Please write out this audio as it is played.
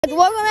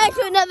Welcome back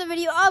to another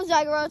video of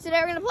Zygaro. Today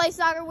we're going to play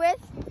soccer with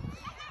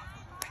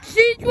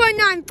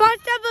C29.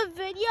 First ever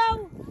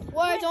video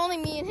where it's only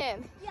me and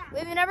him.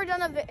 We've never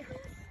done a video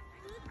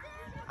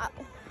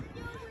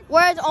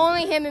where it's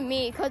only him and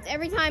me, because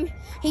every time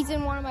he's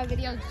in one of my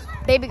videos,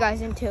 Baby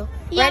Guy's in too.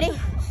 Yep. Ready?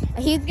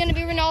 He's going to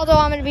be Ronaldo,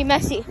 I'm going to be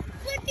Messi.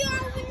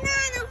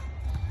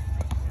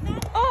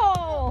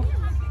 Oh!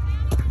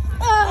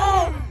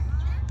 Oh!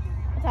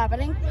 What's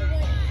happening?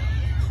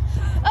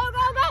 Oh,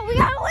 go, go! We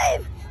got to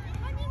leave!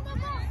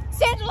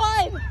 Stand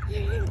alive!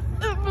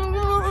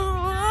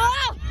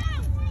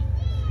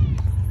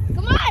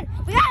 Come on!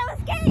 We gotta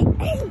escape!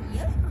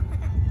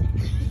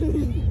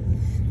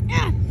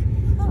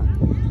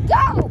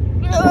 Go!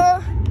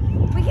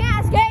 We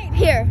can't escape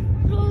here.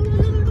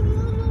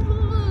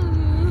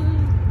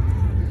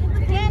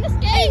 We can't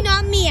escape. Hey,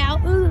 knock me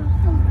out.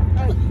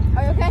 Are you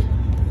okay?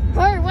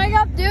 Hurry, wake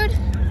up, dude!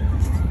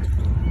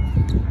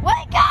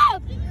 Wake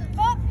up!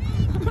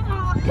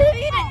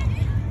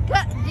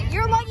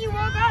 You're lucky you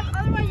woke up,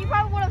 otherwise you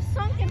probably would have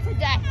sunk into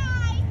death.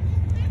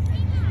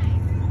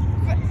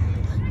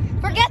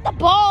 Forget the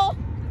ball.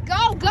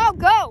 Go, go,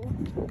 go.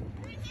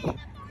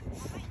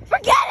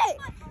 Forget it.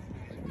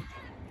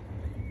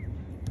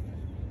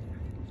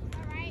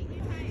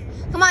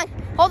 Come on,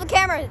 hold the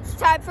camera. It's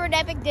time for an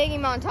epic digging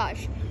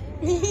montage.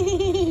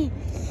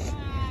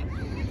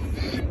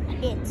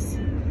 It's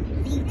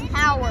the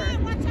tower.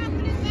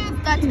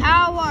 The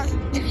tower.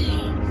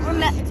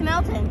 It's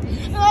melting.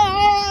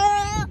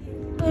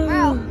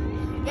 Bro,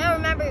 yeah,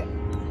 remember,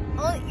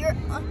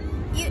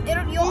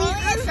 you'll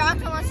only get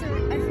shocked unless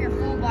if your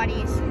full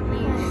body is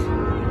used.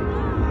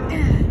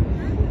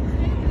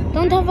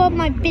 Don't talk about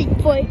my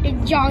big foot.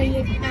 It's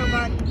giant. No,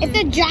 but It's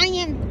a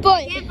giant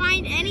foot. can't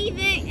find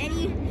anything.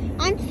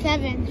 I'm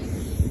 7.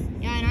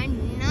 Yeah, and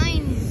I'm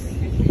 9.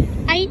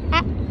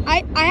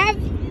 I have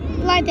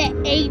like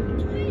an 8.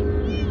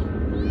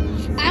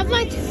 I have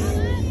like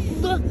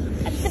the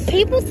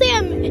people say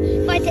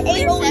I'm like an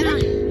 8 or 9.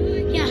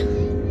 Yeah. I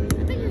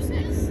think you're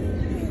 6.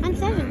 I'm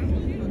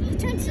 7. You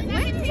turned 7.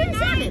 When did you turn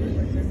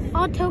 7?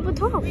 October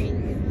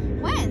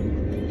 12th. When?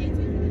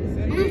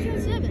 When did you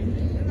turn 7?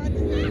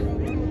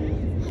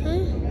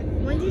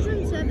 When did you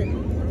turn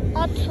 7?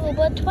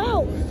 October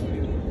 12th.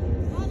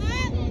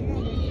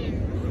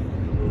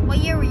 What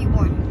year were you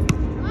born?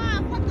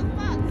 What the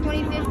fuck?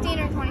 2015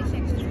 or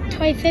 2016?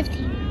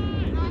 2015.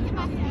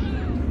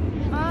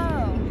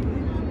 Oh.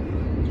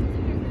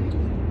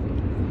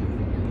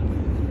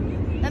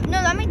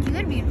 No, that means you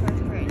would be in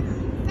first grade.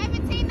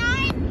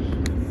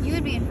 17-9? You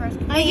would be in first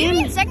grade. I You'd am.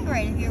 be in second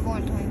grade if you were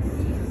born in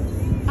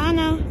 2015. I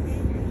know.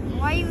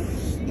 Why are you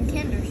in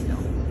kinder still?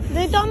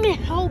 They told me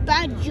how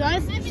bad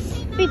just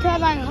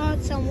because I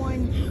hurt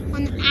someone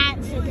on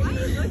accident.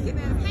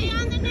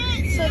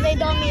 So they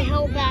told me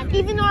how bad.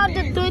 Even though I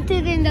have to do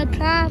it in the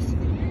class.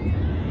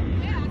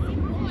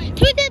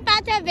 Tweet it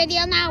about that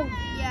video now.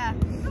 Yeah.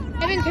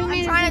 I've been 2 I'm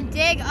minutes. trying to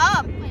dig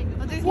up.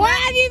 But there's What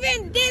have you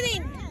been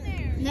doing?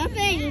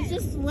 nothing. It's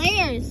just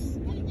layers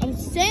of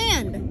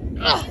sand.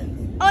 Ugh.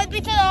 Oh, it's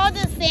because all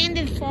the sand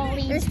is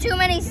falling. There's too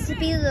many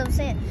pieces of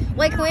sand.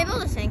 Wait, can we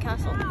build a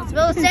sandcastle? Let's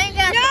build a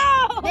sandcastle.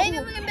 No! Maybe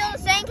we can build a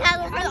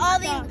sandcastle for all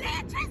these.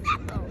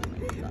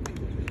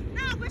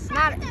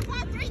 Not, can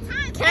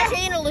I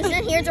show you an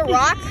illusion? Here's a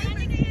rock.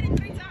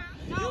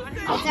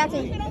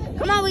 Exactly.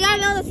 Come on, we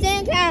gotta build a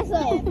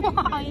sandcastle.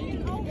 Why?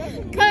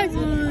 Cause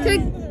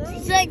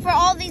like for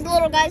all these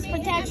little guys'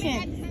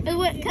 protection.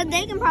 Cause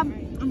they can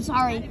probably. I'm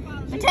sorry.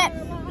 Protect.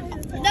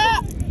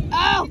 No.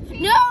 Oh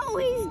no,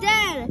 he's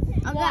dead.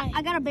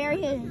 I gotta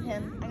bury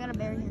him. I gotta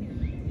bury him.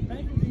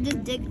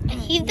 Just dig.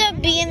 He's the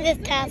bee in this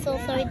castle,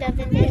 so he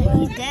doesn't He's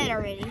know. dead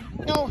already.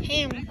 No,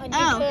 him. Oh,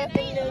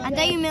 I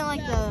thought you meant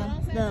like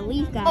the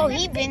leaf guy. Oh,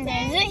 he's been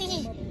there, isn't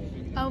he?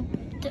 Oh,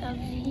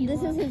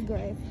 This is his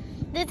grave.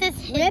 this is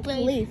his Rip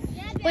grave. leaf.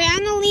 Wait,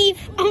 I'm gonna leave.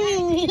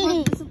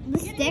 The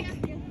stick.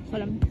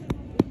 Hold on.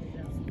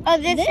 Oh,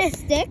 this This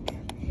stick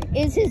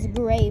is his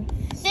grave.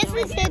 is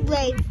his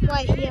grave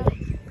right here.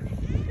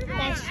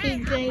 That's his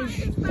grave.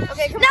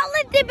 Okay, come Now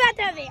let's get back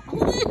to it.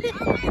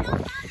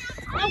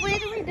 Oh, where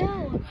do we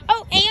go?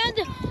 Oh, and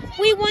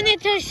we wanted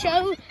to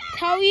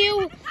tell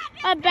you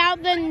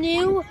about the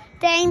new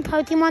thing,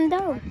 Pokemon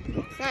Go.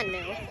 It's not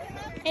new.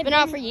 It's been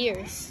out for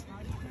years.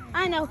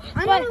 I know,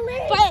 I'm but gonna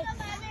leave.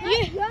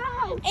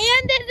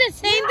 and at the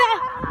same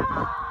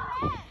time,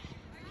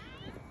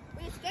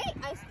 We escaped.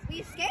 We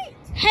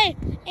escaped. hey,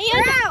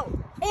 We're out.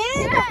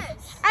 and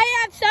Yes. I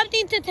have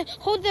something to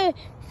hold the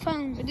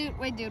phone.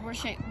 Wait, dude, we're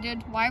shaking.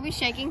 Dude, why are we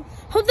shaking?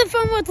 Hold the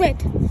phone real quick.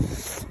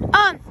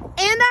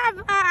 And I have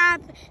an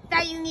app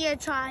that you need to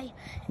try.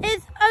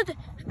 It's an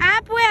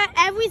app where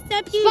every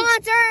step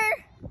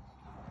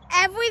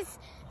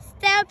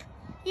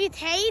you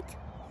take,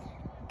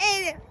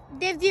 it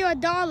gives you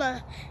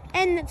 $1.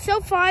 And so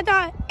far I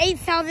got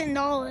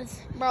 $8,000.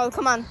 Bro,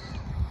 come on.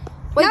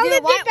 Wait, Now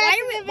dude, let's get back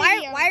to the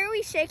video. why are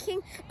we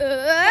shaking?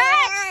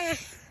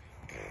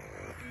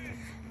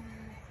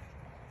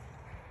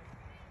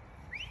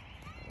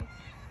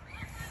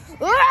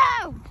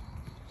 Whoa!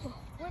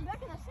 We're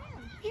back in the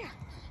sand.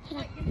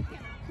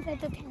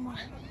 That's okay, Mom.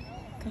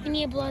 We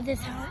need to blow this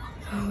out.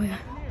 Oh, yeah.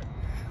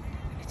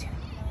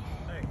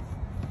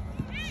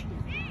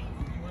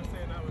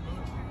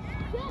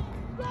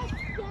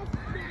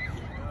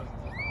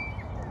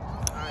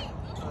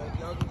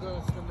 Y'all can go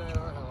and spend that at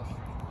our house.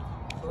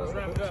 So let's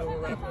wrap it up.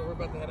 We're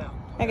about to head out.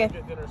 Okay.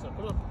 Get dinner or something.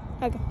 Come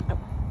on. Okay.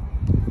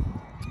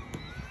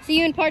 See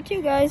you in part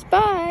 2, guys.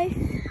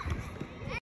 Bye.